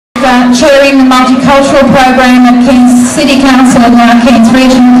chairing the multicultural program at Cairns City Council and now Cairns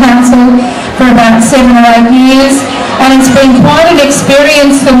Regional Council for about 7 or 8 years, and it's been quite an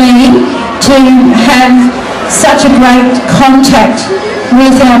experience for me to have such a great contact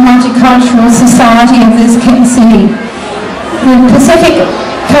with our multicultural society of this city. The Pacific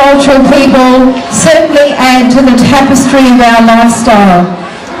cultural people certainly add to the tapestry of our lifestyle,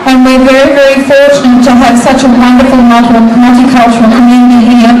 and we're very, very fortunate to have such a wonderful multicultural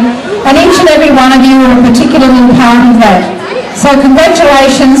community here, and each and every one of you are a particular little part of that. So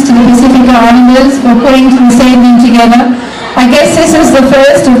congratulations to the Pacific Islanders for putting this evening together. I guess this is the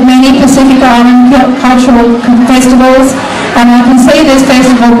first of many Pacific Island cultural festivals, and I can see this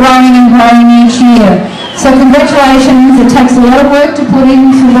festival growing and growing each year. So congratulations. It takes a lot of work to put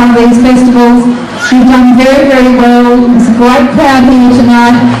into one of these festivals. You've done very, very well. There's a great crowd here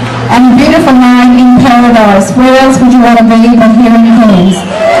tonight and a beautiful night in paradise. Where else would you want to be than here in Cairns?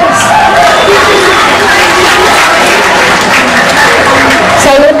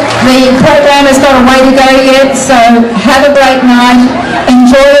 So the program has got a way to go yet, so have a great night.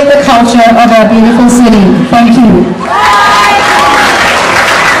 Enjoy the culture of our beautiful city. Thank you.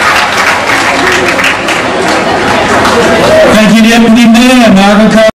 Thank you, Deputy Mayor Margaret.